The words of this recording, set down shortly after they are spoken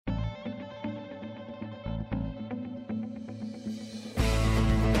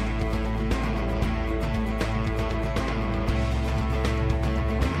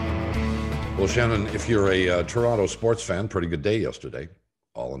Well, Shannon, if you're a Toronto sports fan, pretty good day yesterday,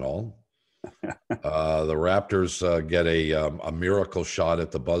 all in all. The Raptors get a miracle shot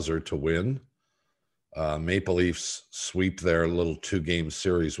at the buzzer to win. Maple Leafs sweep their little 2-game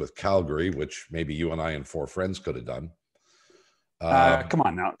series with Calgary, which maybe you and I and 4 friends could have done. Come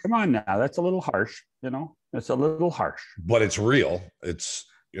on now. That's a little harsh. It's a little harsh. But it's real. It's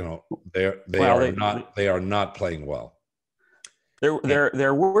they are not playing well.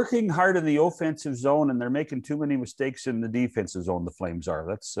 They're working hard in the offensive zone, and they're making too many mistakes in the defensive zone. The Flames are.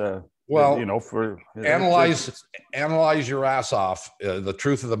 That's analyze your ass off. The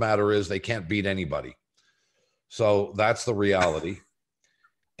truth of the matter is they can't beat anybody. So that's the reality.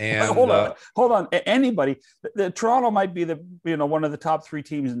 And hold on. Anybody? The Toronto might be one of the top 3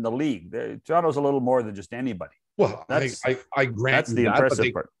 teams in the league. Toronto's a little more than just anybody. Well, I grant that's the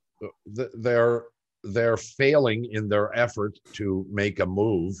impressive part. They're failing in their effort to make a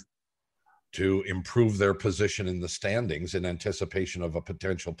move to improve their position in the standings in anticipation of a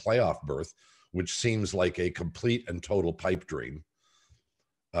potential playoff berth, which seems like a complete and total pipe dream.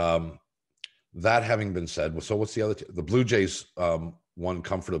 That having been said, so what's the other? The Blue Jays won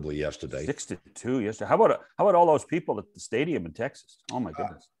comfortably yesterday, 6-2 yesterday. How about all those people at the stadium in Texas? Oh my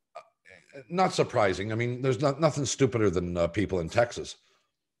goodness! Not surprising. I mean, there's nothing stupider than people in Texas.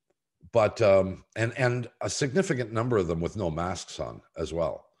 But and a significant number of them with no masks on as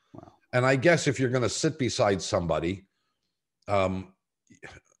well. Wow. And I guess if you're going to sit beside somebody,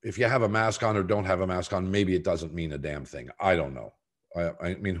 if you have a mask on or don't have a mask on, maybe it doesn't mean a damn thing. I don't know.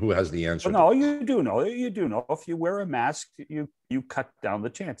 I mean, who has the answer? No, you do know. You do know. If you wear a mask, you cut down the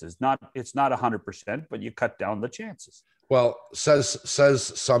chances. It's not 100%, but you cut down the chances. Well,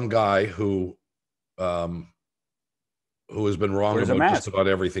 says some guy who has been wrong about just about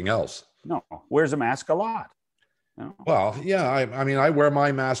everything else. No, wears a mask a lot. Well, yeah, I mean, I wear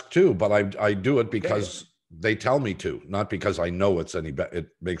my mask too, but I do it because they tell me to, not because I know it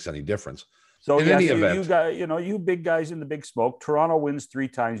makes any difference. So in any event, you big guys in the big smoke. Toronto wins 3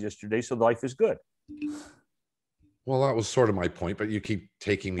 times yesterday, so life is good. Well, that was sort of my point, but you keep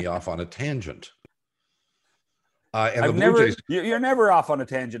taking me off on a tangent. And you're never off on a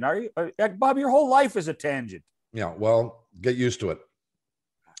tangent, are you, Bob? Your whole life is a tangent. Yeah, well, get used to it.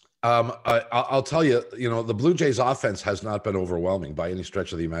 I'll tell you, the Blue Jays offense has not been overwhelming by any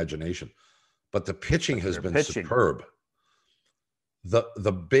stretch of the imagination, but the pitching has been superb.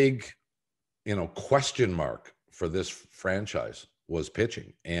 The big, question mark for this franchise was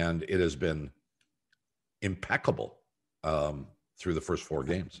pitching, and it has been impeccable through the first 4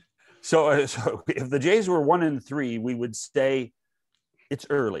 games. So if the Jays were 1-3, we would say it's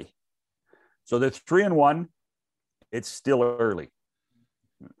early. So they're 3-1. It's still early.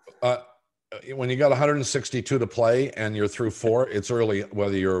 When you got 162 to play and you're through 4, it's early.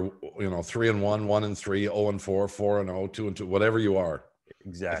 Whether you're 3-1, 1-3, 0-4, 4-0, 2-2, whatever you are.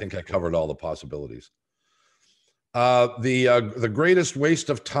 Exactly. I think I covered all the possibilities. The greatest waste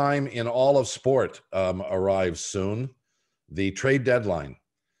of time in all of sport arrives soon. The trade deadline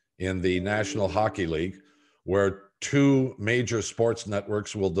in the National Hockey League, where 2 major sports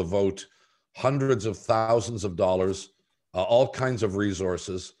networks will devote hundreds of thousands of dollars, all kinds of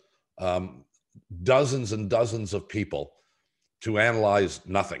resources, dozens and dozens of people to analyze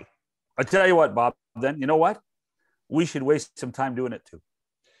nothing. I tell you what, Bob, then, you know what? We should waste some time doing it too.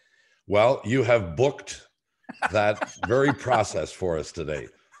 Well, you have booked that very process for us today.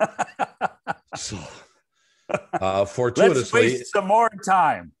 So, fortuitously, let's waste some more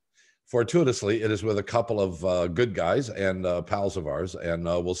time. Fortuitously, it is with a couple of good guys and pals of ours, and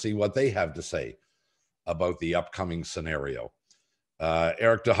we'll see what they have to say about the upcoming scenario.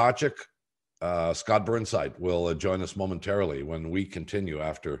 Eric Duhatschek, Scott Burnside will join us momentarily when we continue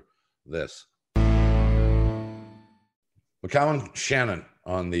after this. McCowan, Shannon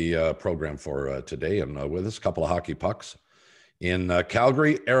on the program for today, and with us, a couple of hockey pucks. In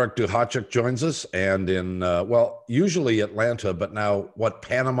Calgary, Eric Duhatschek joins us, and in, usually Atlanta, but now,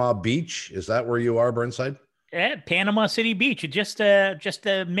 Panama Beach? Is that where you are, Burnside? At Panama City Beach. Just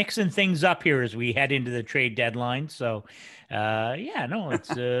mixing things up here as we head into the trade deadline. So, it's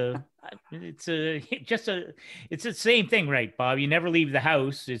the same thing, right, Bob? You never leave the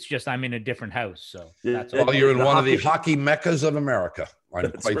house. It's just I'm in a different house. So that's all. You're in one of the hockey meccas of America. I'm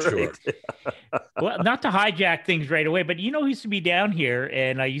quite sure. Well, not to hijack things right away, but who used to be down here,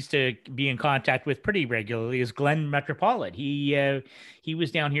 and I used to be in contact with pretty regularly, is Glenn Metropolitan. He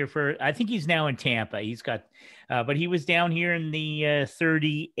was down here for, I think he's now in Tampa. He's got, but he was down here in the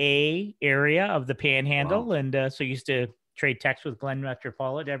 30A area of the Panhandle, wow. And so used to trade texts with Glenn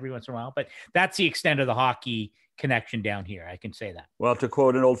Metropolitan every once in a while. But that's the extent of the hockey connection down here. I can say that. Well, to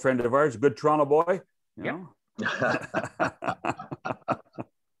quote an old friend of ours, good Toronto boy. You know?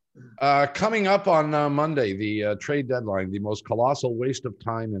 Coming up on Monday, the trade deadline, the most colossal waste of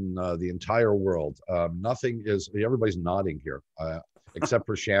time in the entire world. Everybody's nodding here, except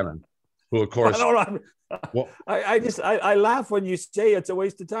for Shannon, who, of course. I laugh when you say it's a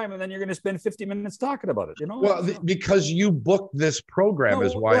waste of time, and then you're going to spend 50 minutes talking about it. You know. Well, because you booked this program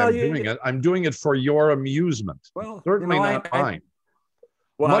is why I'm doing it. I'm doing it for your amusement. Well, certainly not mine.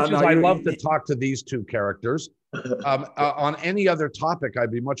 Much as I love to talk to these two characters, on any other topic, I'd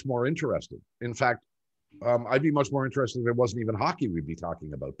be much more interested. In fact, I'd be much more interested if it wasn't even hockey we'd be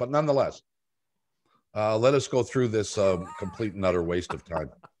talking about. But nonetheless, let us go through this complete and utter waste of time.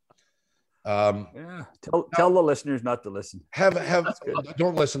 Tell the listeners not to listen.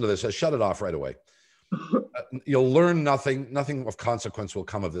 Don't listen to this. Shut it off right away. You'll learn nothing. Nothing of consequence will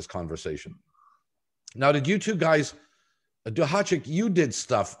come of this conversation. Now, did you two guys, Duhatschek, you did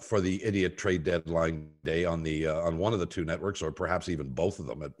stuff for the Idiot Trade Deadline Day on one of the two networks, or perhaps even both of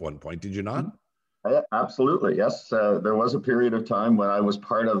them at one point, did you not? Absolutely, yes. There was a period of time when I was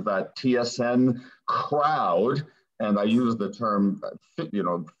part of that TSN crowd, and I use the term,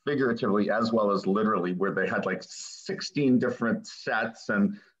 figuratively as well as literally, where they had like 16 different sets,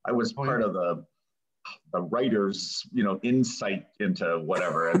 and I was part of the writers, insight into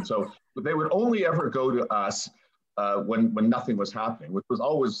whatever. And so they would only ever go to us when nothing was happening, which was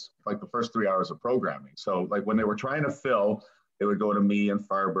always like the first 3 hours of programming. So like when they were trying to fill, they would go to me and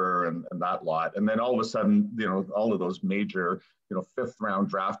Farber and that lot. And then all of a sudden, all of those major, fifth round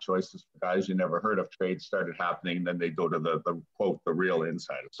draft choices for guys you never heard of trades started happening. Then they go to the quote, the real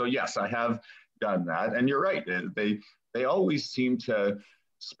insider. So yes, I have done that. And you're right. They always seem to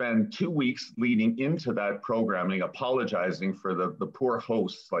spend 2 weeks leading into that programming, apologizing for the poor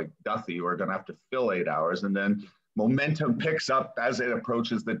hosts like Duthie who are going to have to fill 8 hours. And then momentum picks up as it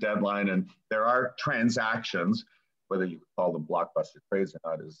approaches the deadline. And there are transactions, whether you call them blockbuster trades or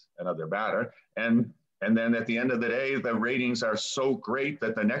not is another matter. And then at the end of the day, the ratings are so great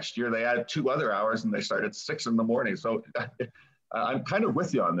that the next year they add 2 other hours and they start at 6 a.m. So I'm kind of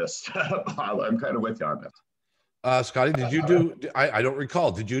with you on this. I'm kind of with you on this. Scotty, did you do, I don't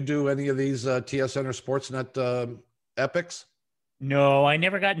recall, did you do any of these TSN or Sportsnet epics? No, I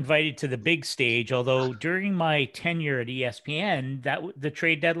never got invited to the big stage, although during my tenure at ESPN, the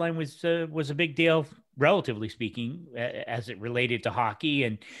trade deadline was a big deal, relatively speaking, as it related to hockey.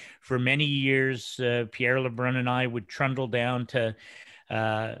 And for many years, Pierre LeBrun and I would trundle down to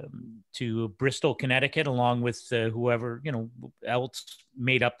Bristol, Connecticut, along with whoever else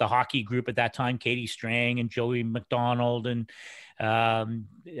made up the hockey group at that time, Katie Strang and Joey McDonald, and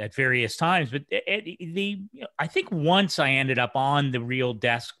at various times. But I think once I ended up on the real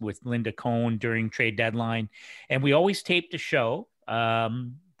desk with Linda Cohn during trade deadline, and we always taped a show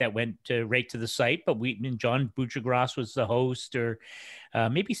that went right to the site. But John Buchagras was the host, or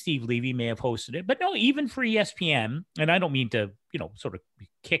maybe Steve Levy may have hosted it. But no, even for ESPN, and I don't mean to sort of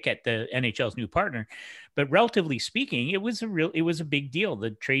kick at the NHL's new partner, but relatively speaking, it was a big deal.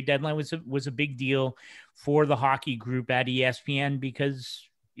 The trade deadline was a big deal for the hockey group at ESPN because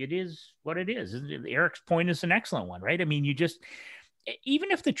it is what it is. Eric's point is an excellent one, right? I mean,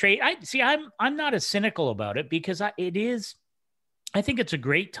 even if the trade, I'm not as cynical about it because I think it's a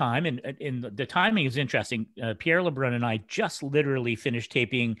great time, and the timing is interesting. Pierre LeBrun and I just literally finished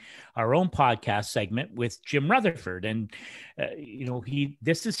taping our own podcast segment with Jim Rutherford, and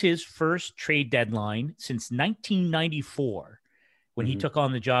this is his first trade deadline since 1994, when he took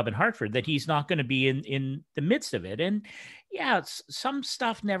on the job in Hartford. That he's not going to be in the midst of it, and some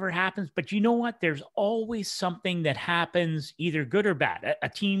stuff never happens, but you know what? There's always something that happens, either good or bad. A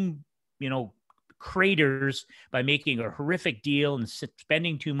team, craters by making a horrific deal and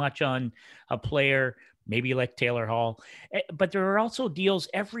spending too much on a player, maybe like Taylor Hall. But there are also deals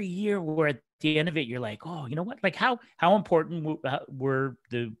every year where at the end of it, you're like, oh, you know what? Like how important were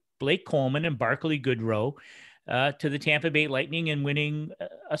the Blake Coleman and Barclay Goodrow to the Tampa Bay Lightning and winning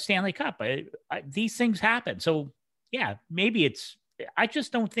a Stanley Cup? These things happen. So yeah, maybe I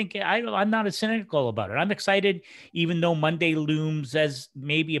just don't think I'm not as cynical about it. I'm excited, even though Monday looms as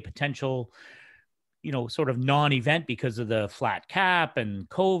maybe a potential sort of non-event because of the flat cap and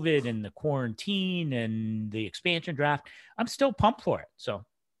COVID and the quarantine and the expansion draft. I'm still pumped for it. So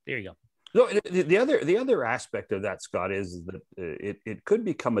there you go. No, the other aspect of that, Scott, is that it could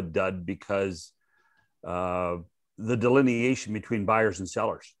become a dud because the delineation between buyers and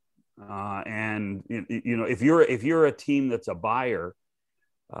sellers. And if you're a team that's a buyer,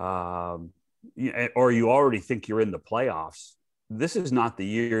 or you already think you're in the playoffs, this is not the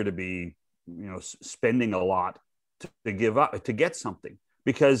year to be spending a lot to give up, to get something,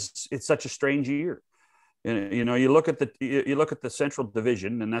 because it's such a strange year. And, you know, you look at the Central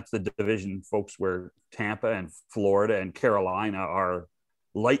Division, and that's the division, folks, where Tampa and Florida and Carolina are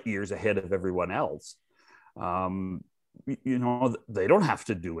light years ahead of everyone else. You know, they don't have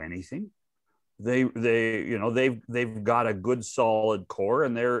to do anything. They've got a good solid core,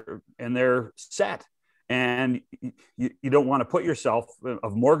 and they're set. And you don't want to put yourself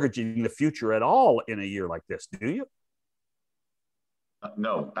of mortgaging the future at all in a year like this, do you?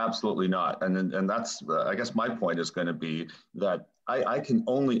 No, absolutely not. And that's, I guess my point is going to be that I can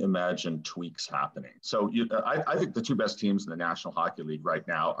only imagine tweaks happening. So I think the two best teams in the National Hockey League right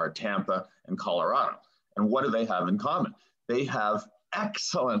now are Tampa and Colorado. And what do they have in common? They have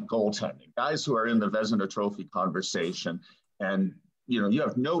excellent goaltending, guys who are in the Vezina Trophy conversation. And, you know, you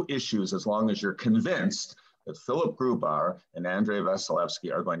have no issues as long as you're convinced that Philip Grubauer and Andrei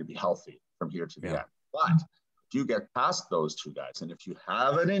Vasilevsky are going to be healthy from here to the end. But if you get past those two guys, and if you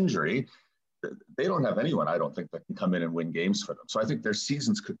have an injury, they don't have anyone, I don't think, that can come in and win games for them. So I think their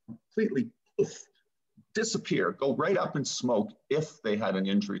seasons could completely disappear, go right up in smoke if they had an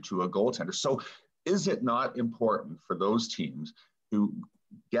injury to a goaltender. So is it not important for those teams to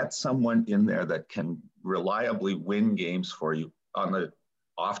get someone in there that can reliably win games for you on the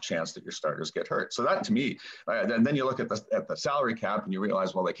off chance that your starters get hurt? So that, to me, and then you look at the salary cap and you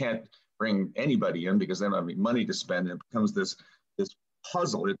realize, well, they can't bring anybody in because they don't have any money to spend. And it becomes this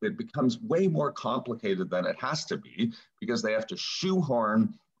puzzle. It becomes way more complicated than it has to be, because they have to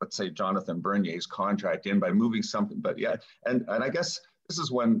shoehorn, let's say, Jonathan Bernier's contract in by moving something. But yeah, and I guess this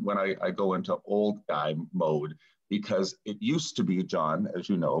is when I go into old guy mode, because it used to be, John, as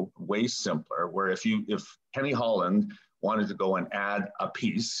you know, way simpler, where if Kenny Holland wanted to go and add a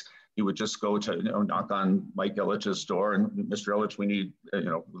piece, he would just go to, knock on Mike Ilitch's door, and Mr. Ilitch, we need,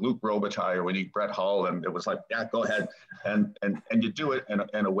 Luke Robitaille, or we need Brett Hull. And it was like, yeah, go ahead. And you do it,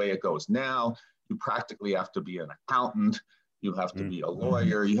 and away it goes. Now you practically have to be an accountant. You have to be a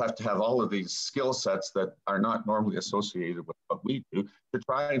lawyer. You have to have all of these skill sets that are not normally associated with what we do, to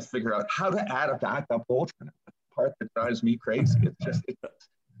try and figure out how to add a backup goaltender. The part that drives me crazy.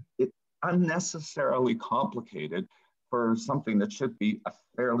 It's unnecessarily complicated for something that should be a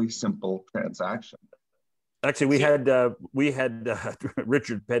fairly simple transaction. Actually, we had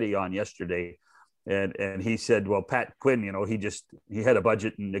Richard Petty on yesterday, and he said, well, Pat Quinn, he had a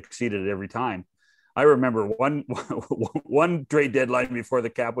budget and exceeded it every time. I remember one trade deadline before the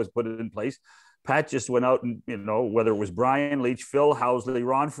cap was put in place, Pat just went out and, whether it was Brian Leach, Phil Housley,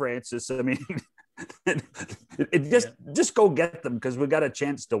 Ron Francis, I mean, just go get them, because we got a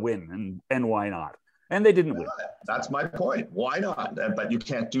chance to win, and why not? And they didn't win. That's my point. Why not? But you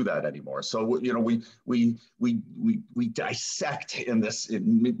can't do that anymore. So we dissect in this,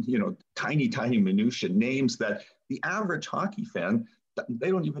 tiny minutia names that the average hockey fan, they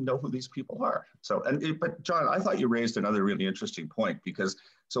don't even know who these people are. So, but John, I thought you raised another really interesting point, because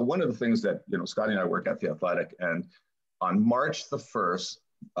one of the things that Scotty and I work at The Athletic, and on March the 1st,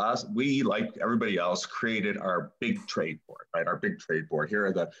 we, like everybody else, created our big trade board. Right, our big trade board. Here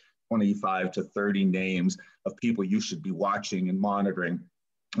are the 25 to 30 names of people you should be watching and monitoring.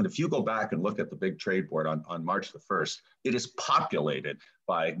 And if you go back and look at the big trade board on March the 1st, it is populated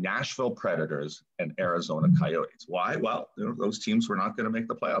by Nashville Predators and Arizona Coyotes. Why? Well, those teams were not going to make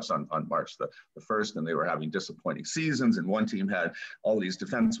the playoffs on March the 1st, and they were having disappointing seasons. And one team had all these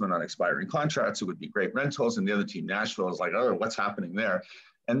defensemen on expiring contracts who would be great rentals, and the other team, Nashville, is like, oh, what's happening there?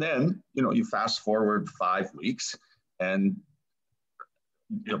 And then, you fast forward 5 weeks, and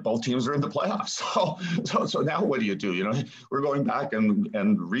both teams are in the playoffs. So now what do you do? We're going back and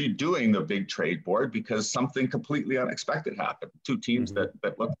redoing the big trade board because something completely unexpected happened. Two teams that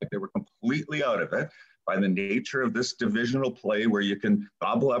looked like they were completely out of it by the nature of this divisional play, where you can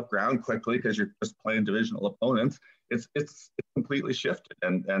gobble up ground quickly because you're just playing divisional opponents. It's completely shifted.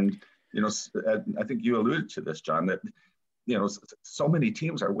 And I think you alluded to this, John, that so many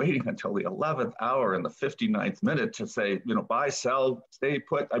teams are waiting until the 11th hour and the 59th minute to say, buy, sell, stay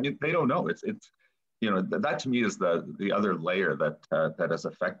put. I mean, they don't know. It's that to me is the other layer that has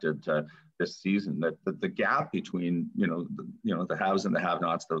affected this season. That the gap between the haves and the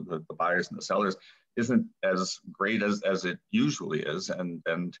have-nots, the buyers and the sellers, isn't as great as it usually is,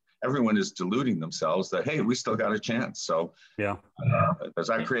 and everyone is deluding themselves that, hey, we still got a chance. So yeah, does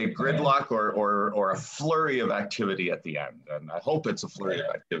that create gridlock or a flurry of activity at the end? And I hope it's a flurry of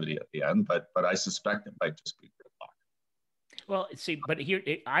activity at the end, but I suspect it might just be gridlock. Well, see, but here,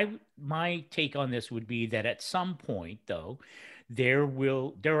 my take on this would be that at some point, though, there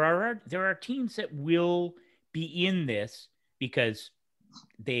are teams that will be in this because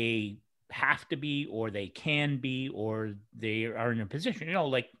they have to be, or they can be, or they are in a position, you know,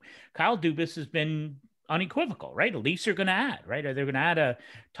 like Kyle Dubas has been unequivocal, right? The Leafs are going to add, right? They're going to add a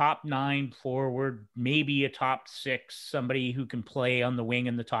top 9 forward, maybe a top 6, somebody who can play on the wing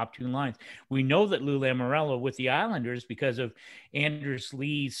in the top 2 lines. We know that Lou Lamoriello with the Islanders, because of Anders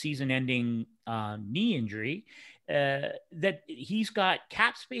Lee's season-ending knee injury, that he's got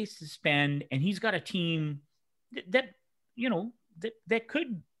cap space to spend, and he's got a team that you know, that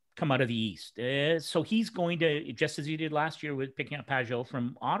could come out of the East. So he's going to, just as he did last year with picking up Pajot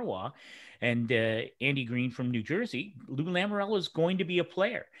from Ottawa and Andy Green from New Jersey, Lou Lamoriello is going to be a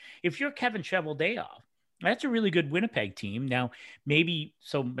player. If you're Kevin Cheveldayoff, that's a really good Winnipeg team. Now, maybe,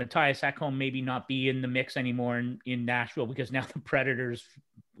 so Matthias Ekholm maybe not be in the mix anymore in Nashville, because now the Predators,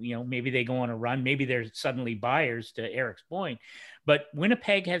 you know, maybe they go on a run. Maybe they're suddenly buyers, to Eric's point. But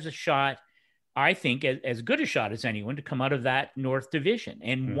Winnipeg has a shot, I think, as good a shot as anyone to come out of that North Division.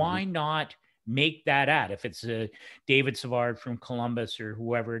 And why not make that ad? If it's David Savard from Columbus or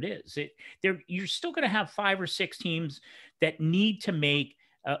whoever it is, you're still going to have 5 or 6 teams that need to make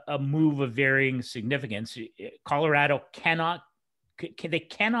a move of varying significance. Colorado cannot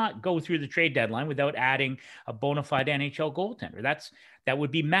go through the trade deadline without adding a bona fide NHL goaltender. That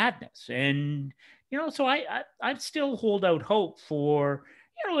would be madness. And, you know, so I still hold out hope for,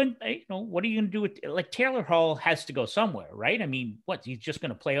 you know, and you know, what are you going to do with, like, Taylor Hall has to go somewhere, right? I mean, what, he's just going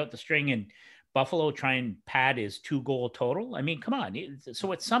to play out the string in Buffalo, try and pad his 2-goal total? I mean, come on.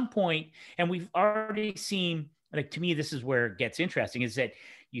 So at some point, and we've already seen, like, to me, this is where it gets interesting, is that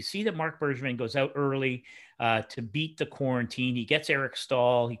you see that Mark Bergevin goes out early to beat the quarantine. He gets Eric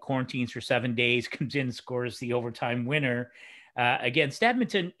Stahl. He quarantines for 7 days, comes in, scores the overtime winner against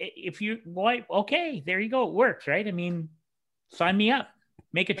Edmonton. If you, why, okay, there you go. It works, right? I mean, sign me up.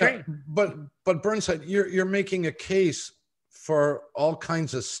 Make a trade. But Burnside, you're making a case for all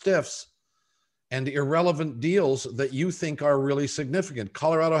kinds of stiffs and irrelevant deals that you think are really significant.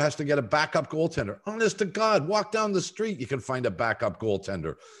 Colorado has to get a backup goaltender. Honest to God, walk down the street, you can find a backup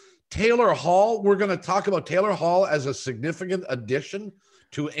goaltender. Taylor Hall, we're going to talk about Taylor Hall as a significant addition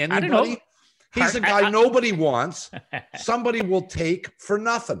to anybody. He's a guy nobody wants. Somebody will take for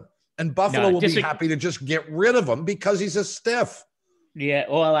nothing. And Buffalo will be happy to just get rid of him because he's a stiff. Yeah,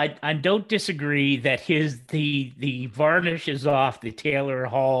 well, I don't disagree that the varnish is off the Taylor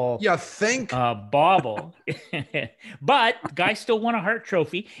Hall. You think? Bauble, but guy still won a Hart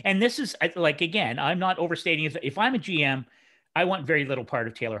Trophy, and this is, like, again, I'm not overstating. If I'm a GM, I want very little part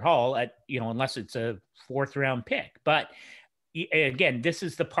of Taylor Hall, unless it's a 4th round pick. But again, this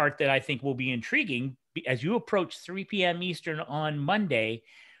is the part that I think will be intriguing as you approach 3 p.m. Eastern on Monday.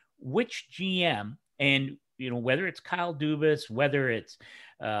 Which GM, and whether it's Kyle Dubas, whether it's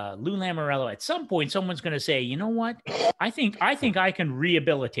Lou Lamoriello, at some point someone's going to say, you know what, I think I can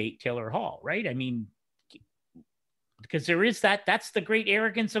rehabilitate Taylor Hall, right? I mean, because there is that's the great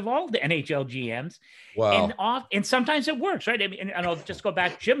arrogance of all the NHL GMs. Wow. And sometimes it works, right? I mean, and I'll just go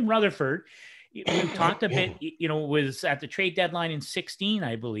back. Jim Rutherford, we talked a bit, was at the trade deadline in 2016,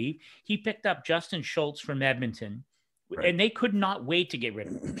 I believe. He picked up Justin Schultz from Edmonton. Right. And they could not wait to get rid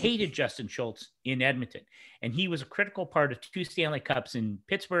of him. Hated Justin Schultz in Edmonton. And he was a critical part of 2 Stanley Cups in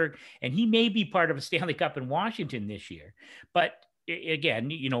Pittsburgh. And he may be part of a Stanley Cup in Washington this year. But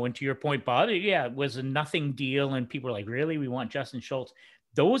again, and to your point, Bob, yeah, it was a nothing deal. And people are like, really? We want Justin Schultz?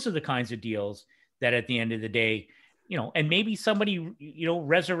 Those are the kinds of deals that at the end of the day, and maybe somebody,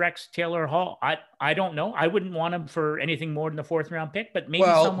 resurrects Taylor Hall. I don't know. I wouldn't want him for anything more than the 4th round pick, but maybe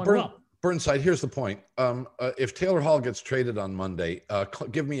someone will. Burnside, here's the point. If Taylor Hall gets traded on Monday,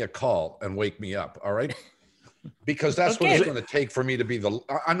 give me a call and wake me up, all right? Because that's what it's going to take for me to be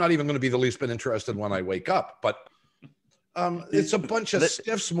I'm not even going to be the least bit interested when I wake up. But it's a bunch of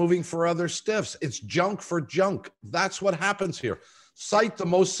stiffs moving for other stiffs. It's junk for junk. That's what happens here. Cite the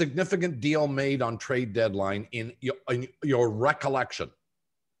most significant deal made on trade deadline in your recollection.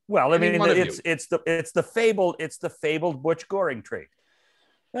 Well, I mean, it's the fabled Butch Goring trade.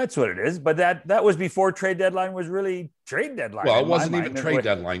 That's what it is. But that was before trade deadline was really trade deadline. Well, it wasn't even trade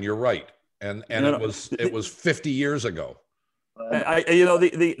deadline. You're right. And it was 50 years ago.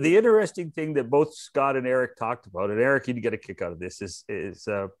 The interesting thing that both Scott and Eric talked about, and Eric, you'd get a kick out of this, is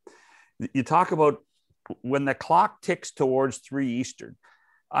you talk about when the clock ticks towards 3 Eastern.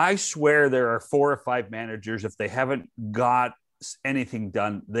 I swear there are 4 or 5 managers, if they haven't got anything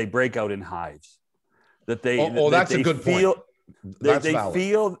done, they break out in hives. That's a good point.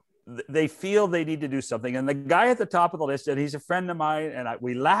 They feel they need to do something. And the guy at the top of the list, and he's a friend of mine, and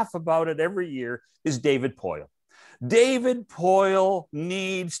we laugh about it every year, is David Poile. David Poile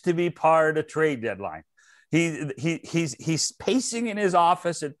needs to be part of trade deadline. He's pacing in his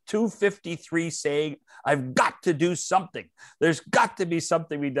office at 2:53 saying, I've got to do something. There's got to be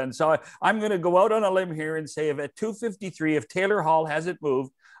something be done. So I'm going to go out on a limb here and say, if at 2:53, if Taylor Hall hasn't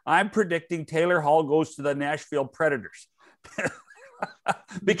moved, I'm predicting Taylor Hall goes to the Nashville Predators.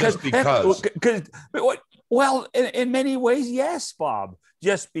 because well, in many ways, yes, Bob,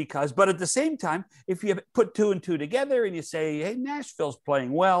 just because. But at the same time, if you put two and two together and you say, hey, Nashville's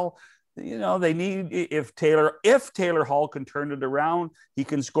playing well, you know, they need, if Taylor Hall can turn it around, he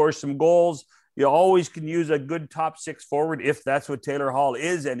can score some goals. You always can use a good top six forward if that's what Taylor Hall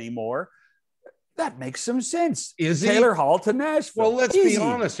is anymore. That makes some sense. Is Taylor Hall to Nashville? Well, let's be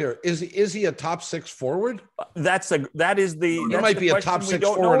honest here. Is he a top six forward? He might be a top six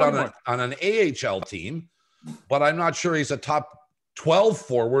forward on an AHL team, but I'm not sure he's a top 12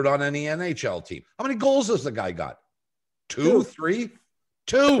 forward on any NHL team. How many goals has the guy got? Two.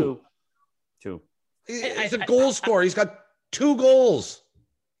 He's a goal scorer. He's got 2 goals.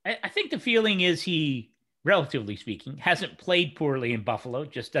 I think the feeling is he, relatively speaking, hasn't played poorly in Buffalo,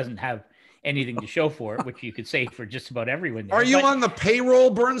 just doesn't have anything to show for it, which you could say for just about everyone there. Are you on the payroll,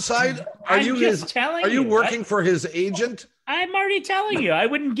 Burnside? Are you working for his agent? I'm already telling you, I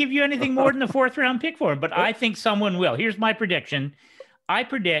wouldn't give you anything more than the 4th round pick for him, but I think someone will. Here's my prediction. I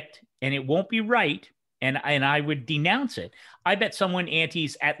predict, and it won't be right, and I would denounce it. I bet someone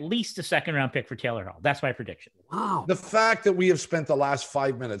antes at least a 2nd round pick for Taylor Hall. That's my prediction. Wow. The fact that we have spent the last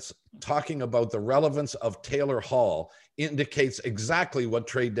 5 minutes talking about the relevance of Taylor Hall indicates exactly what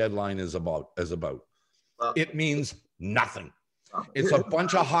trade deadline is about. It means nothing. It's a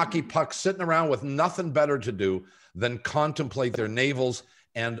bunch of hockey pucks sitting around with nothing better to do than contemplate their navels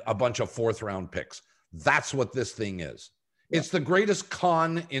and a bunch of 4th round picks. That's what this thing is. It's the greatest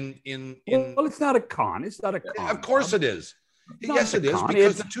con in. Well, it's not a con. It's not a con. Of course it is. Yes, it is,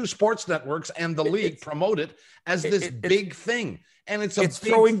 because the 2 sports networks and the league promote it as this big thing. And it's a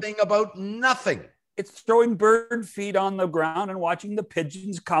big thing about nothing. It's throwing bird feed on the ground and watching the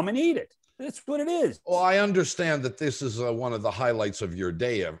pigeons come and eat it. That's what it is. Well, I understand that this is one of the highlights of your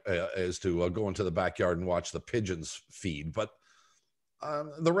day is to go into the backyard and watch the pigeons feed. But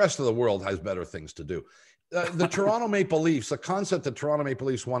the rest of the world has better things to do. The Toronto Maple Leafs, the concept that Toronto Maple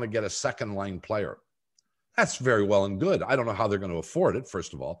Leafs want to get a 2nd-line player, that's very well and good. I don't know how they're going to afford it,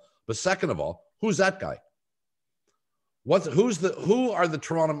 first of all. But second of all, who's that guy? Might the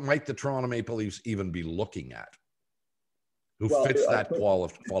Toronto Maple Leafs even be looking at? Who fits that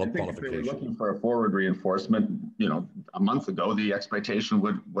qualification? If they were looking for a forward reinforcement, a month ago, the expectation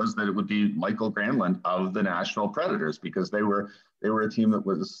was that it would be Michael Granlund of the Nashville Predators, because they were a team that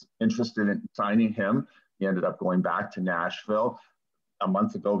was interested in signing him. He ended up going back to Nashville. A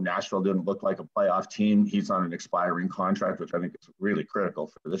month ago, Nashville didn't look like a playoff team. He's on an expiring contract, which I think is really critical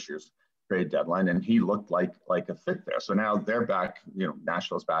for this year's trade deadline. And he looked like a fit there. So now they're back,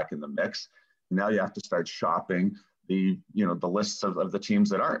 Nashville's back in the mix. Now you have to start shopping the lists of the teams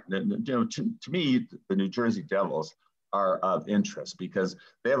that aren't. To me, the New Jersey Devils are of interest because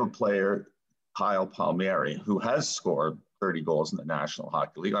they have a player, Kyle Palmieri, who has scored 30 goals in the National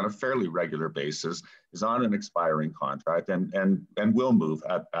Hockey League on a fairly regular basis, is on an expiring contract and will move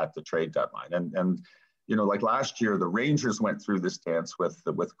at the trade deadline. And like last year, the Rangers went through this dance with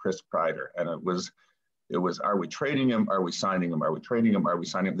Chris Kreider, and it was, are we trading him? Are we signing him? Are we trading him? Are we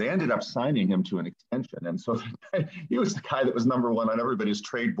signing him? They ended up signing him to an extension. And so he was the guy that was number 1 on everybody's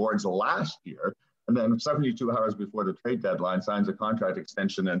trade boards last year. And then 72 hours before the trade deadline, signs a contract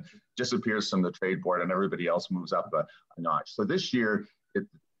extension and disappears from the trade board, and everybody else moves up a notch. So this year, it's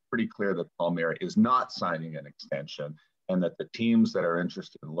pretty clear that Palmieri is not signing an extension, and that the teams that are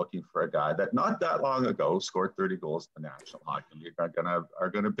interested in looking for a guy that not that long ago scored 30 goals in the National Hockey League are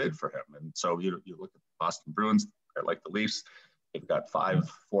going to bid for him. And so you look at the Boston Bruins, they're like the Leafs. They've got 5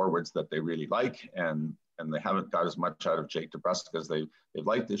 forwards that they really like, and they haven't got as much out of Jake DeBrusk as they've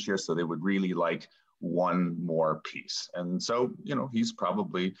liked this year. So they would really like one more piece. And so, he's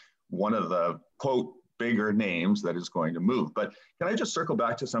probably one of the, quote, bigger names that is going to move. But can I just circle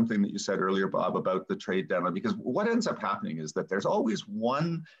back to something that you said earlier, Bob, about the trade deadline? Because what ends up happening is that there's always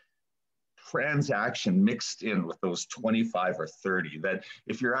one transaction mixed in with those 25 or 30 that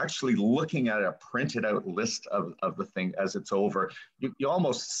if you're actually looking at a printed out list of the thing as it's over, you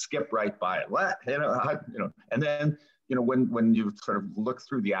almost skip right by it. And then, when you sort of look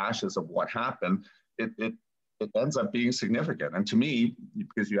through the ashes of what happened, it ends up being significant. And to me,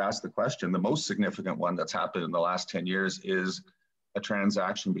 because you asked the question, the most significant one that's happened in the last 10 years is a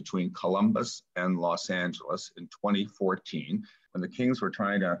transaction between Columbus and Los Angeles in 2014, when the Kings were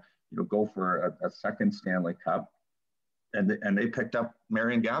trying to go for a second Stanley Cup, and they picked up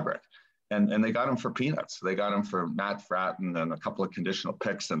Marian Gaborik. And they got him for peanuts. They got him for Matt Fratton and a couple of conditional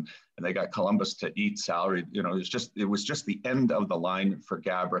picks, and they got Columbus to eat salary. You know, it was just the end of the line for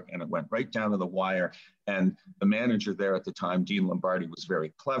Gaborik, and it went right down to the wire. And the manager there at the time, Dean Lombardi, was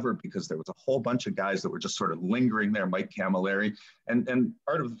very clever because there was a whole bunch of guys that were just sort of lingering there. Mike Camilleri, and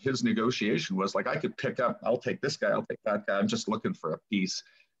part of his negotiation was like, I could pick up, I'll take this guy, I'll take that guy. I'm just looking for a piece.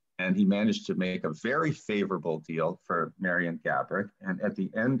 And he managed to make a very favorable deal for Marian Gaborik. And at the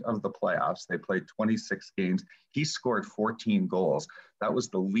end of the playoffs, they played 26 games. He scored 14 goals. That was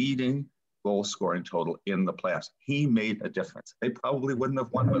the leading goal scoring total in the playoffs. He made a difference. They probably wouldn't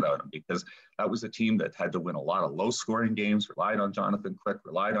have won without him, because that was a team that had to win a lot of low scoring games, relied on Jonathan Quick,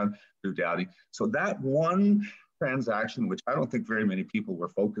 relied on Drew Doughty. So that one transaction, which I don't think very many people were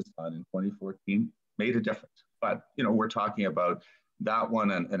focused on in 2014, made a difference. But, you know, we're talking about that one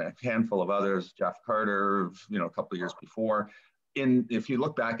and a handful of others, Jeff Carter, you know, a couple of years before. If you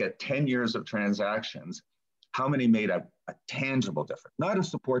look back at 10 years of transactions, how many made a tangible difference? Not a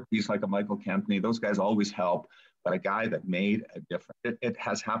support piece like a Michael Kempney, those guys always help, but a guy that made a difference. It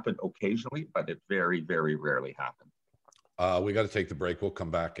has happened occasionally, but it very, very rarely happened. We got to take the break. We'll come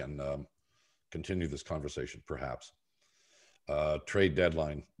back and continue this conversation, perhaps. Trade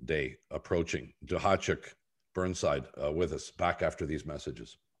deadline day approaching. Duhatschek, Burnside with us, back after these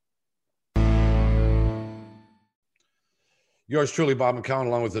messages. Yours truly, Bob McCown,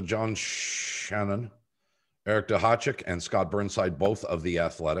 along with John Shannon, Eric Duhatschek, and Scott Burnside, both of The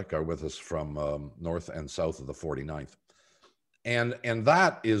Athletic, are with us from north and south of the 49th. And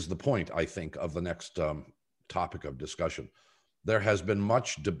that is the point, I think, of the next topic of discussion. There has been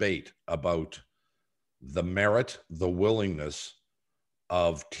much debate about the merit, the willingness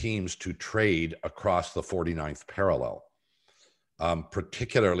of teams to trade across the 49th parallel,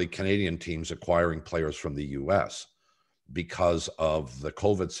 particularly Canadian teams acquiring players from the US because of the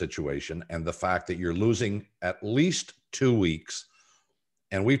COVID situation and the fact that you're losing at least 2 weeks.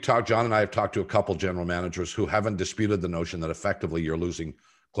 And John and I have talked to a couple general managers who haven't disputed the notion that effectively you're losing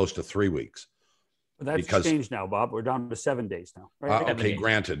close to 3 weeks. That's changed now, Bob. We're down to 7 days now. Right? Okay,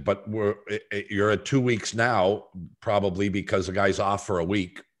 granted, but you're at 2 weeks now, probably because the guy's off for a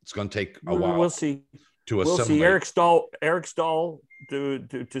week. It's going to take a while. We'll see. We'll see. Eric Stahl.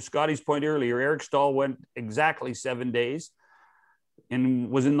 To Scotty's point earlier, Eric Stahl went exactly 7 days and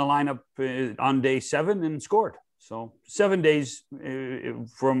was in the lineup on day 7 and scored. So 7 days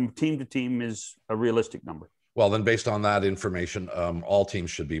from team to team is a realistic number. Well, then based on that information, all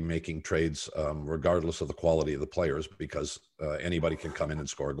teams should be making trades regardless of the quality of the players, because anybody can come in and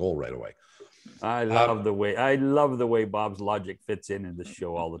score a goal right away. I love the way Bob's logic fits in the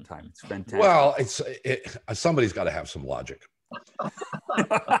show all the time. It's fantastic. Well, somebody's got to have some logic.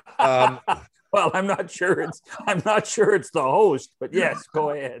 Well, I'm not sure it's the host, but yes, go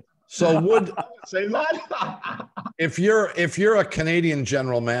ahead. So say that if you're a Canadian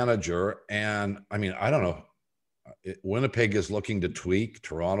general manager, and I mean, I don't know, Winnipeg is looking to tweak.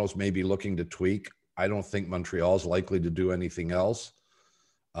 Toronto's maybe looking to tweak. I don't think Montreal's likely to do anything else.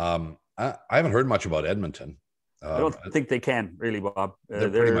 I haven't heard much about Edmonton. I don't think they can really, Bob. They're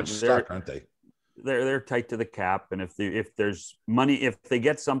pretty much stuck, aren't they? They're tight to the cap, and if there's money, if they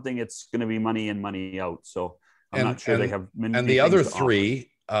get something, it's going to be money in, money out. So I'm not sure they have many. And the other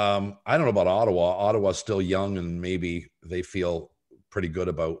three, I don't know about Ottawa. Ottawa's still young, and maybe they feel pretty good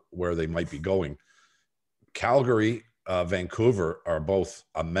about where they might be going. Calgary, Vancouver are both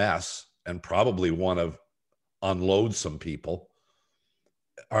a mess and probably want to unload some people.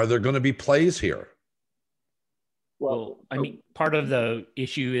 Are there going to be plays here? Well, I mean, part of the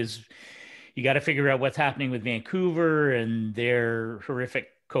issue is you got to figure out what's happening with Vancouver and their horrific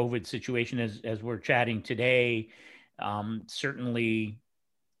COVID situation as we're chatting today. Certainly,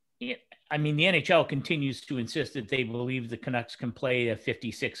 I mean, the NHL continues to insist that they believe the Canucks can play a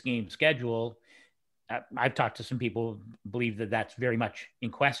 56-game schedule. I've talked to some people who believe that that's very much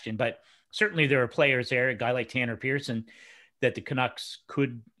in question, but certainly there are players there, a guy like Tanner Pearson, that the Canucks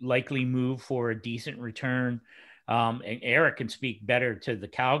could likely move for a decent return. And Eric can speak better to the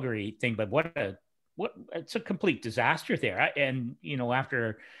Calgary thing, but it's a complete disaster there. And,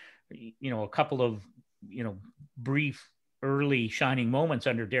 after, a couple of, brief early shining moments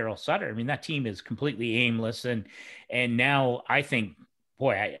under Darryl Sutter, I mean, that team is completely aimless. And now I think,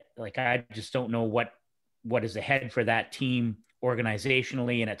 boy, I just don't know what is ahead for that team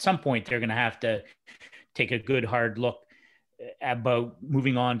organizationally. And at some point they're going to have to take a good hard look about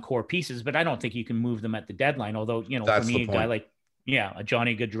moving on core pieces, but I don't think you can move them at the deadline. Although, That's for me, a guy like, a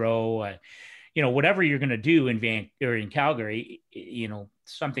Johnny Gaudreau, whatever you're going to do in Calgary,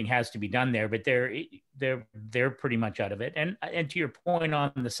 something has to be done there, but they're pretty much out of it. And to your point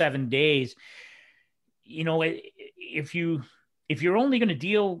on the 7 days, if you're only going to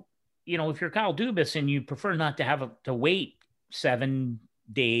deal, if you're Kyle Dubas and you prefer not to have to wait 7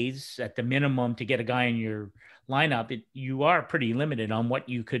 days at the minimum to get a guy in your lineup, you are pretty limited on what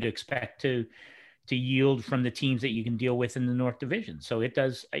you could expect to yield from the teams that you can deal with in the North Division. So it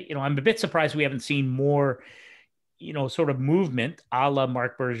does, I'm a bit surprised we haven't seen more, sort of movement a la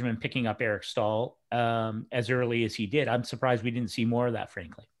Mark Bergevin picking up Eric Staal as early as he did. I'm surprised we didn't see more of that,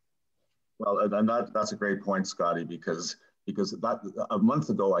 frankly. Well, and that's a great point, Scotty, because that a month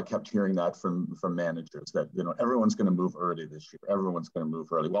ago, I kept hearing that from managers that, everyone's going to move early this year. Everyone's going to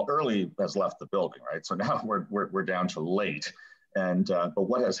move early. Well, early has left the building, right? So now we're down to late. And but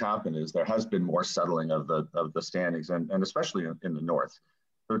what has happened is there has been more settling of the standings, and especially in the North.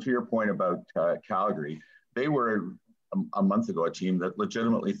 So to your point about Calgary, they were a month ago a team that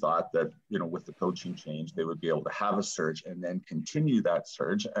legitimately thought that, with the coaching change, they would be able to have a surge and then continue that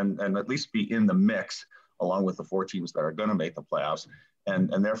surge and at least be in the mix along with the 4 teams that are going to make the playoffs.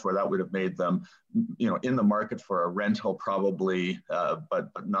 And therefore that would have made them, in the market for a rental probably, but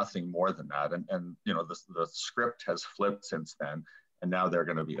nothing more than that. And the script has flipped since then, and now they're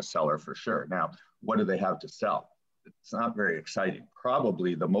going to be a seller for sure. Now, what do they have to sell? It's not very exciting.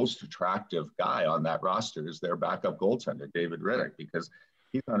 Probably the most attractive guy on that roster is their backup goaltender, David Rittich, because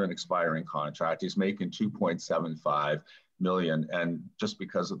he's on an expiring contract. He's making $2.75 million, and just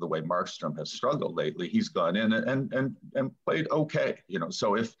because of the way Markstrom has struggled lately, he's gone in and played okay.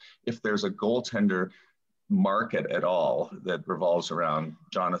 So if there's a goaltender market at all that revolves around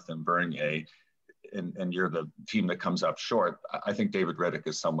Jonathan Bernier, and you're the team that comes up short, I think David Rittich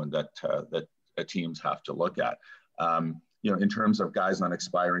is someone that teams have to look at. In terms of guys on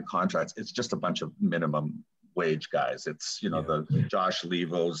expiring contracts, it's just a bunch of minimum wage guys. It's, the Josh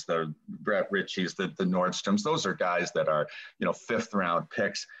Levos, the Brett Ritchies, the Nordstroms. Those are guys that are, 5th round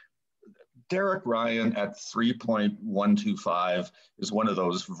picks. Derek Ryan at 3.125 is one of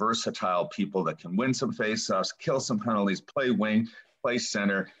those versatile people that can win some faceoffs, kill some penalties, play wing, play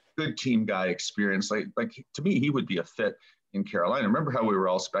center, good team guy experience. Like to me, he would be a fit in Carolina. Remember how we were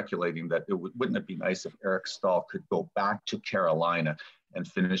all speculating that wouldn't it be nice if Eric Staal could go back to Carolina and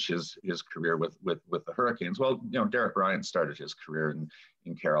finish his career with the Hurricanes? Well, Derek Ryan started his career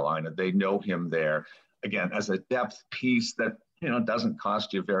in Carolina. They know him there, again, as a depth piece that, doesn't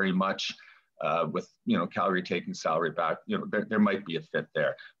cost you very much, with, Calgary taking salary back. There might be a fit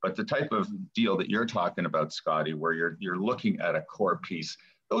there. But the type of deal that you're talking about, Scotty, where you're looking at a core piece,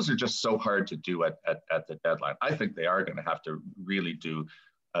 those are just so hard to do at the deadline. I think they are going to have to really do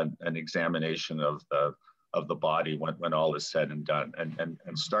an examination of the body when all is said and done,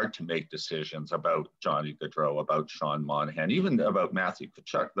 and start to make decisions about Johnny Gaudreau, about Sean Monahan, even about Matthew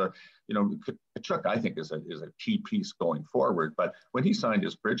Tkachuk. Tkachuk, I think, is a key piece going forward. But when he signed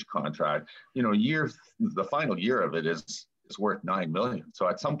his bridge contract, the final year of it is worth $9 million. So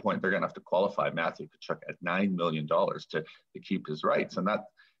at some point they're going to have to qualify Matthew Tkachuk at $9 million to keep his rights, and that's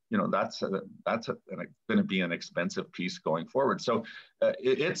going to be an expensive piece going forward. So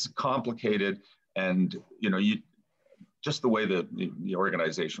it's complicated. And, just the way the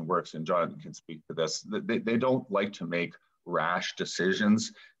organization works, and Jonathan can speak to this, they don't like to make rash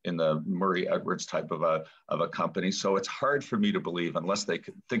decisions in the Murray Edwards type of a company. So it's hard for me to believe, unless they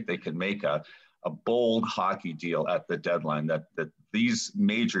think they can make a bold hockey deal at the deadline, that these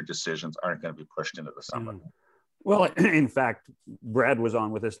major decisions aren't going to be pushed into the summer. Well, in fact, Brad was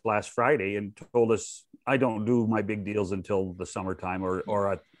on with us last Friday and told us, I don't do my big deals until the summertime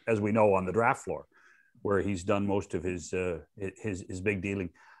or as we know, on the draft floor, where he's done most of his big dealing.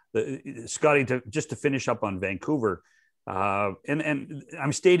 Scotty, just to finish up on Vancouver, and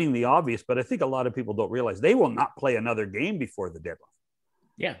I'm stating the obvious, but I think a lot of people don't realize they will not play another game before the deadline.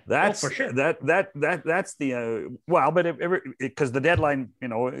 Yeah, that's for sure. That's the because the deadline,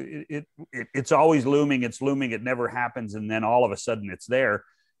 it's always looming. It's looming. It never happens, and then all of a sudden it's there.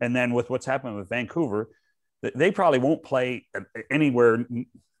 And then with what's happened with Vancouver, they probably won't play any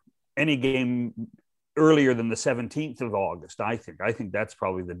game earlier than the 17th of August. I think that's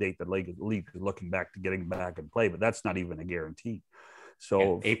probably the date that league is looking back to getting back and play, but that's not even a guarantee.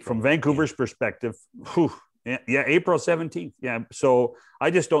 So from Vancouver's perspective, April 17th. Yeah. So I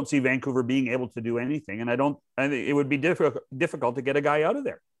just don't see Vancouver being able to do anything. And I think it would be difficult to get a guy out of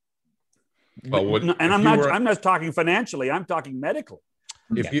there. Well, I'm not talking financially. I'm talking medically.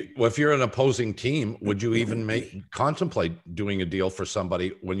 If you're an opposing team, would you even contemplate doing a deal for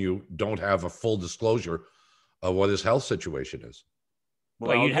somebody when you don't have a full disclosure of what his health situation is?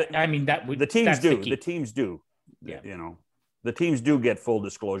 Well, the teams do. The teams do. Yeah. The teams do get full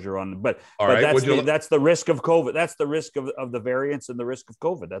disclosure on them, but that's the risk of COVID. That's the risk of the variants and the risk of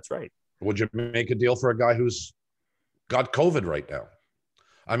COVID. That's right. Would you make a deal for a guy who's got COVID right now?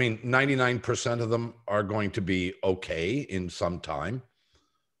 I mean, 99% of them are going to be okay in some time,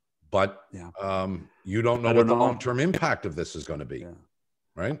 but you don't know what the long-term impact of this is going to be,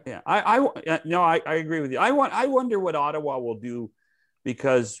 right? Yeah, I agree with you. I wonder what Ottawa will do,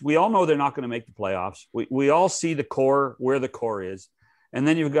 because we all know they're not going to make the playoffs. We all see the core, where the core is, and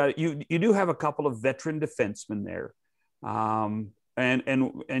then you do have a couple of veteran defensemen there, and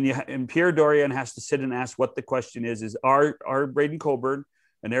Pierre Dorion has to sit and ask what the question is are Braden Coburn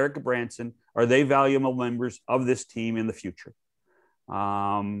and Eric Branson, are they valuable members of this team in the future?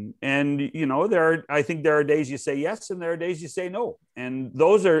 And I think there are days you say yes, and there are days you say no. And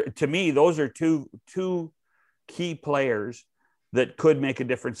those are two key players that could make a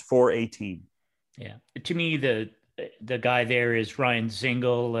difference for a team. Yeah. To me, the guy there is Ryan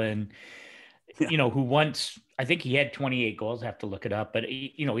Zingle, and, who once, I think he had 28 goals. I have to look it up, but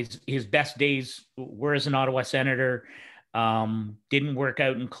his best days were as an Ottawa Senator. Didn't work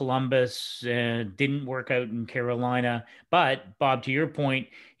out in Columbus, didn't work out in Carolina. But Bob, to your point,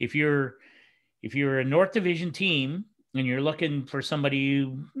 if you're a North Division team and you're looking for somebody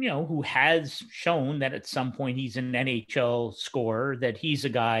who has shown that at some point he's an NHL scorer, that he's a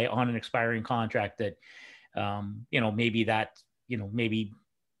guy on an expiring contract that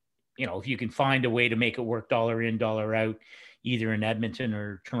if you can find a way to make it work dollar in, dollar out, either in Edmonton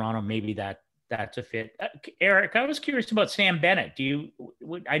or Toronto, maybe that's a fit. Eric, I was curious about Sam Bennett.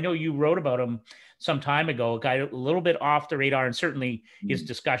 I know you wrote about him some time ago, a guy a little bit off the radar, and certainly his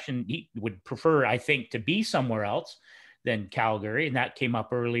discussion, he would prefer, I think, to be somewhere else than Calgary. And that came up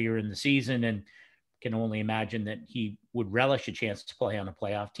earlier in the season, and can only imagine that he would relish a chance to play on a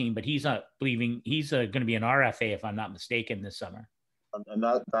playoff team, but he's not believing he's going to be an RFA, if I'm not mistaken, this summer. And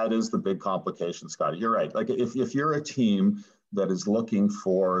that is the big complication, Scott. You're right. Like if you're a team that is looking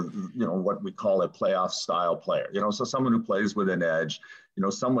for, what we call a playoff style player, so someone who plays with an edge,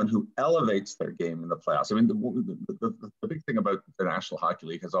 someone who elevates their game in the playoffs. I mean, the big thing about the National Hockey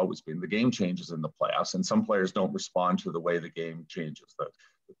League has always been the game changes in the playoffs, and some players don't respond to the way the game changes. The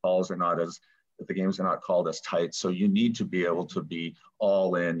calls are not the games are not called as tight. So you need to be able to be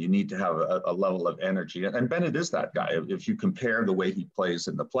all in. You need to have a level of energy. And Bennett is that guy. If you compare the way he plays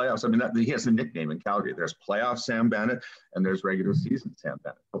in the playoffs, I mean, he has a nickname in Calgary. There's playoff Sam Bennett and there's regular season Sam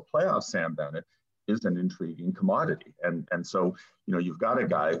Bennett. But playoff Sam Bennett is an intriguing commodity. And so, you've got a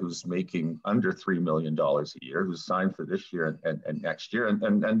guy who's making under $3 million a year, who's signed for this year and next year.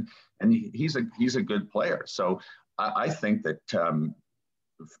 And he's a good player. So I think that,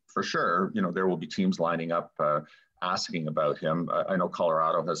 for sure, there will be teams lining up asking about him. I know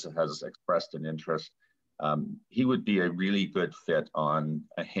Colorado has expressed an interest. He would be a really good fit on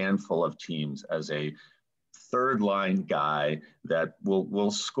a handful of teams as a third line guy that will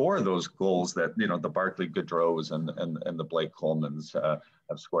score those goals that the Barclay Goodrows and the Blake Colemans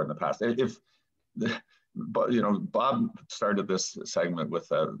have scored in the past. Bob started this segment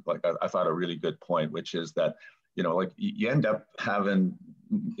with I thought a really good point, which is that you end up having,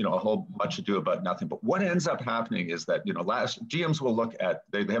 a whole bunch to do about nothing. But what ends up happening is that, GMs will look at,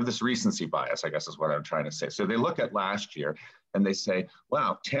 they have this recency bias, I guess is what I'm trying to say. So they look at last year and they say,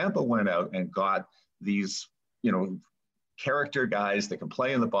 wow, Tampa went out and got these, character guys that can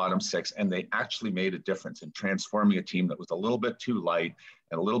play in the bottom six, and they actually made a difference in transforming a team that was a little bit too light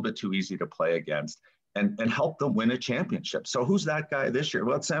and a little bit too easy to play against. And help them win a championship. So who's that guy this year?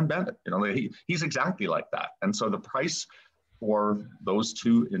 Well, it's Sam Bennett. He's exactly like that. And so the price for those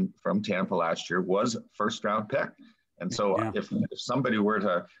two from Tampa last year was first round pick. And so if somebody were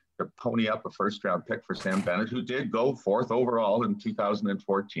to pony up a first round pick for Sam Bennett, who did go fourth overall in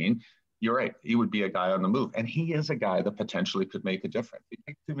 2014, you're right. He would be a guy on the move, and he is a guy that potentially could make a difference.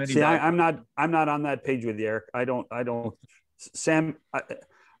 I'm not on that page with you, Eric. I don't. Sam.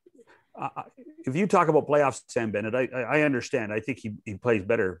 If you talk about playoffs, Sam Bennett, I understand. I think he plays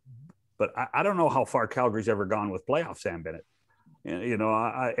better, but I don't know how far Calgary's ever gone with playoff Sam Bennett.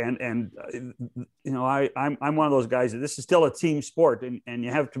 I'm one of those guys that this is still a team sport, and you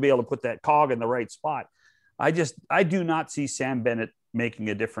have to be able to put that cog in the right spot. I do not see Sam Bennett making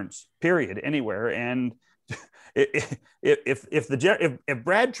a difference, period, anywhere. And if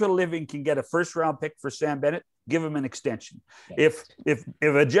Brad Treliving can get a first round pick for Sam Bennett, give him an extension. If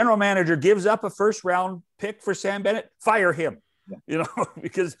a general manager gives up a first round pick for Sam Bennett, fire him.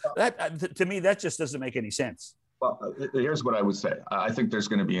 Because that, to me, that just doesn't make any sense. Well, here's what I would say. I think there's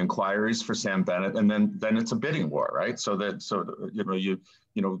going to be inquiries for Sam Bennett, and then it's a bidding war, right? So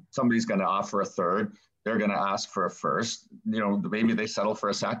somebody's going to offer a third. they're going to ask for a first. Maybe they settle for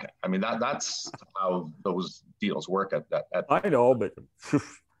a second. I mean, that's how those deals work. I know, but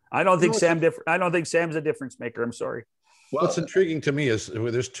I don't think I don't think Sam's a difference maker. I'm sorry. Well, what's intriguing to me is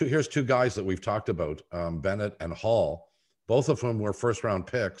here's two guys that we've talked about, Bennett and Hall, both of whom were first-round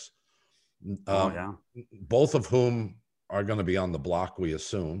picks. Both of whom are going to be on the block, we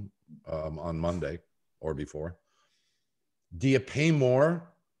assume, on Monday or before. Do you pay more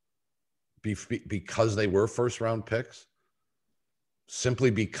because they were first-round picks?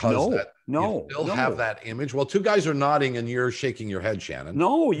 Simply because you still have that image? Well, two guys are nodding and you're shaking your head, Shannon.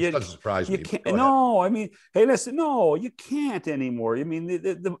 No, it doesn't surprise me. I mean, hey, listen, no, you can't anymore. I mean,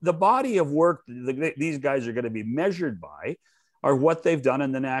 the body of work these guys are going to be measured by are what they've done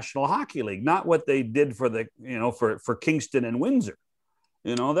in the National Hockey League, not what they did for for Kingston and Windsor.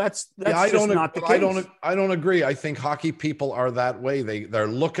 That's just not the case. I don't agree. I think hockey people are that way. They're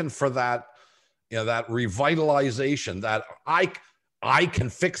looking for that, that revitalization, that I can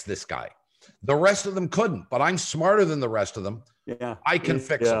fix this guy. The rest of them couldn't, but I'm smarter than the rest of them. Yeah, I can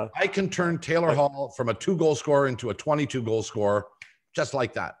fix him. I can turn Taylor Hall from a 2-goal scorer into a 22-goal scorer, just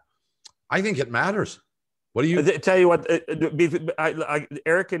like that. I think it matters. What do you tell you what?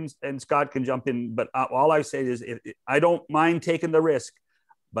 Eric and Scott can jump in, but all I say is I don't mind taking the risk,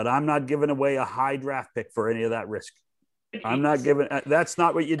 but I'm not giving away a high draft pick for any of that risk. I'm not giving. That's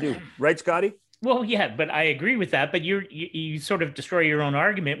not what you do, right, Scotty? Well, yeah, but I agree with that. But you sort of destroy your own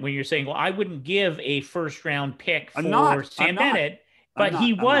argument when you're saying, well, I wouldn't give a first-round pick for Sam Bennett, but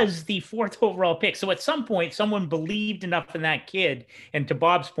he was the 4th overall pick. So at some point, someone believed enough in that kid. And to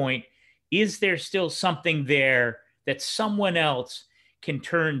Bob's point, is there still something there that someone else can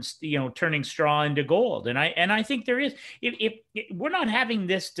turning straw into gold? And I think there is. If we're not having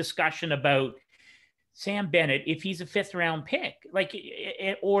this discussion about Sam Bennett, if he's a 5th-round pick,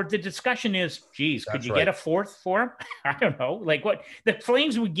 or the discussion is, geez, could you get a 4th for him? I don't know. Like what the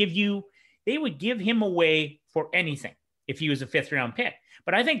Flames would give you, they would give him away for anything if he was a 5th-round pick.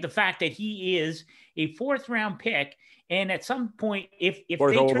 But I think the fact that he is a 4th-round pick, and at some point, if they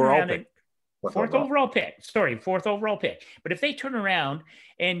turn around and 4th overall pick. But if they turn around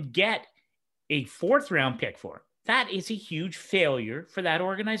and get a 4th-round pick for him, that is a huge failure for that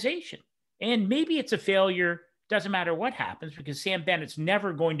organization. And maybe it's a failure, doesn't matter what happens, because Sam Bennett's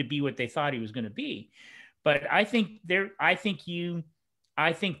never going to be what they thought he was going to be. But I think that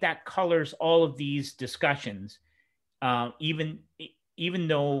colors all of these discussions, even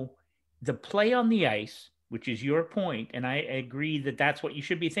though the play on the ice, which is your point, and I agree that that's what you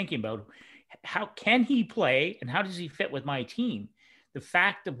should be thinking about. How can he play and how does he fit with my team? The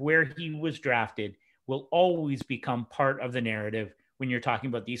fact of where he was drafted will always become part of the narrative when you're talking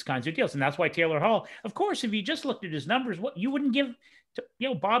about these kinds of deals. And that's why Taylor Hall, of course, if you just looked at his numbers, what you wouldn't give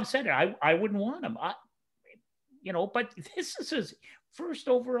to, Bob said it, I wouldn't want him. But this is his 1st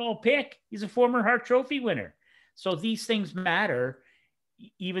overall pick. He's a former Hart Trophy winner. So these things matter,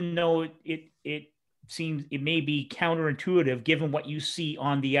 even though it seems it may be counterintuitive given what you see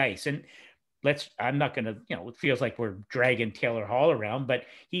on the ice. And I'm not going to, it feels like we're dragging Taylor Hall around, but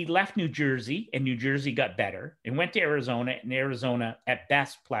he left New Jersey and New Jersey got better and went to Arizona, and Arizona at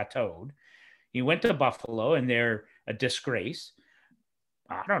best plateaued. He went to Buffalo and they're a disgrace.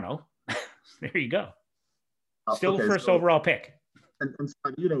 I don't know. There you go. Still the 1st overall pick. And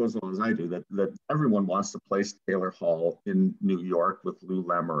Scott, as well as I do that everyone wants to place Taylor Hall in New York with Lou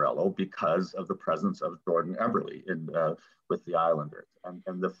Lamoriello because of the presence of Jordan Eberle with the Islanders.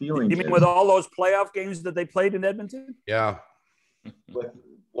 And the feeling you mean with all those playoff games that they played in Edmonton? Yeah.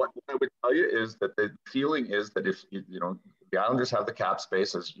 What I would tell you is that the feeling is that if the Islanders have the cap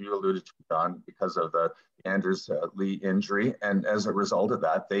space, as you alluded to, John, because of the Anders Lee injury, and as a result of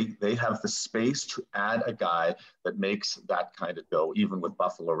that, they have the space to add a guy that makes that kind of go, even with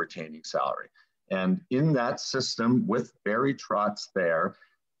Buffalo retaining salary. And in that system, with Barry Trotz there,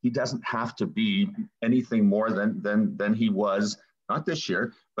 he doesn't have to be anything more than he was, not this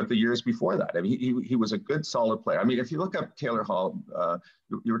year, but the years before that. I mean, he was a good, solid player. I mean, if you look up Taylor Hall,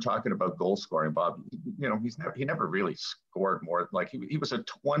 you were talking about goal scoring, Bob. He never really scored more. Like he was a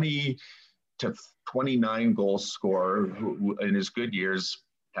 20 to 29 goal scorer who in his good years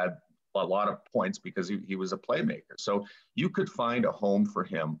had a lot of points because he was a playmaker. So you could find a home for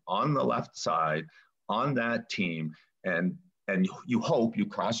him on the left side on that team, and you hope, you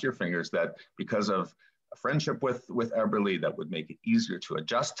cross your fingers that because of a friendship with Eberle, that would make it easier to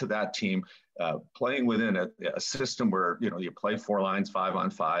adjust to that team, playing within a system where, you play 4 lines,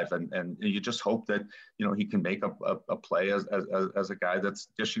 5-on-5, and you just hope that, he can make a play as a guy that's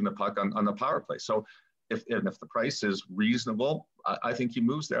dishing the puck on the power play. So if the price is reasonable, I think he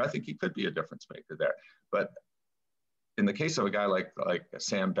moves there. I think he could be a difference maker there. But in the case of a guy like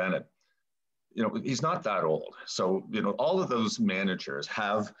Sam Bennett, he's not that old. So, all of those managers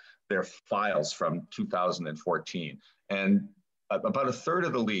have their files from 2014. And about a third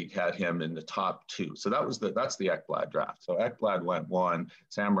of the league had him in the top 2. So that's the Ekblad draft. So Ekblad went 1,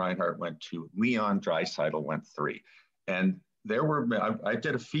 Sam Reinhart went 2, Leon Draisaitl went 3. And I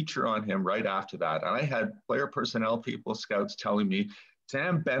did a feature on him right after that. And I had player personnel people, scouts telling me,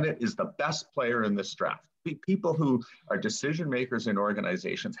 Sam Bennett is the best player in this draft. People who are decision makers in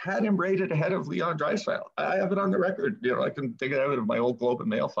organizations had him rated ahead of Leon Draisaitl. I have it on the record. I can dig it out of my old Globe and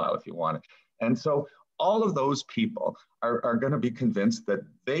Mail file if you want it. And so all of those people are going to be convinced that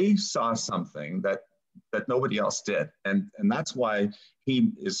they saw something that nobody else did. And that's why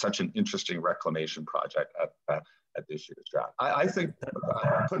he is such an interesting reclamation project at this year's draft. I think,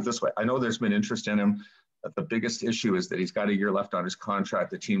 I'll put it this way, I know there's been interest in him. The biggest issue is that he's got a year left on his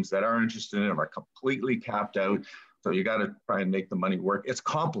contract. The teams that are interested in him are completely capped out. So you got to try and make the money work. It's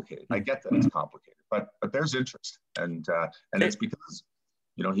complicated. I get that it's complicated, but there's interest. And it's because,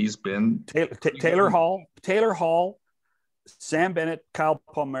 he's been Taylor Hall, Sam Bennett, Kyle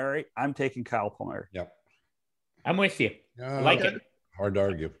Palmieri. I'm taking Kyle Palmieri. Yeah. I'm with you. I like it. Hard to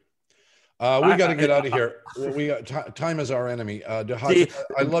argue. We got to get out of here. We got time is our enemy. I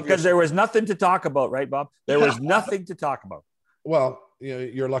love because there was nothing to talk about, right, Bob? There was nothing to talk about. Well,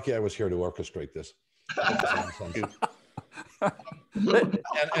 you're lucky I was here to orchestrate this.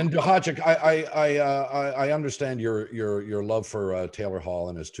 and Duhatschek, I understand your love for Taylor Hall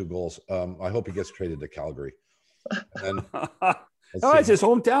and his 2 goals. I hope he gets traded to Calgary. And it's his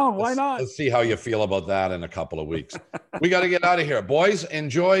hometown. Why not? Let's see how you feel about that in a couple of weeks. We got to get out of here, boys.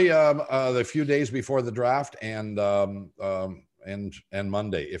 Enjoy the few days before the draft and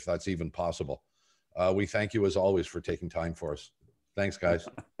Monday, if that's even possible. We thank you as always for taking time for us. Thanks, guys.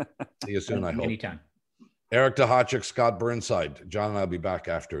 See you soon. I hope. Anytime. Eric Duhatschek, Scott Burnside. John and I'll be back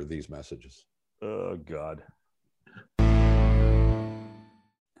after these messages. Oh God.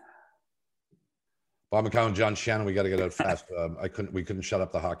 Bob McCown, John Shannon, we got to get out fast. We couldn't shut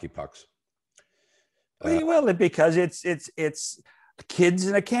up the hockey pucks. Well, because it's kids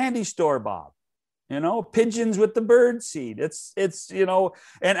in a candy store, Bob. Pigeons with the bird seed. It's and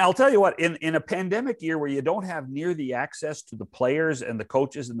I'll tell you what, in a pandemic year where you don't have near the access to the players and the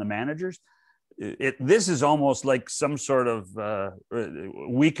coaches and the managers, this is almost like some sort of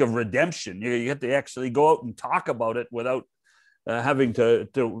week of redemption. You have to actually go out and talk about it without having to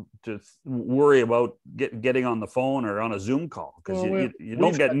worry about getting on the phone or on a Zoom call because you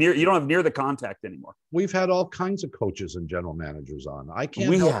don't have near the contact anymore. We've had all kinds of coaches and general managers on. I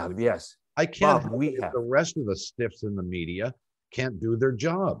can't. Yes. I can't. Bob, the rest of the stiffs in the media can't do their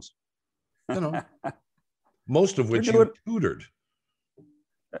jobs. Most of which you tutored.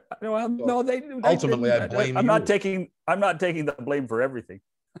 Well, no, they ultimately. I blame you. I'm not taking the blame for everything.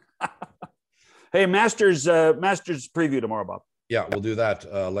 Hey, Masters preview tomorrow, Bob. Yeah, we'll do that.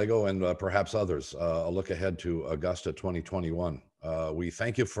 Lego and perhaps others. A look ahead to Augusta 2021. We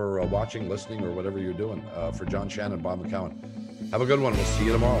thank you for watching, listening, or whatever you're doing. For John Shannon, Bob McCown. Have a good one. We'll see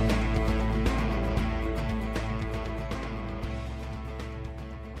you tomorrow.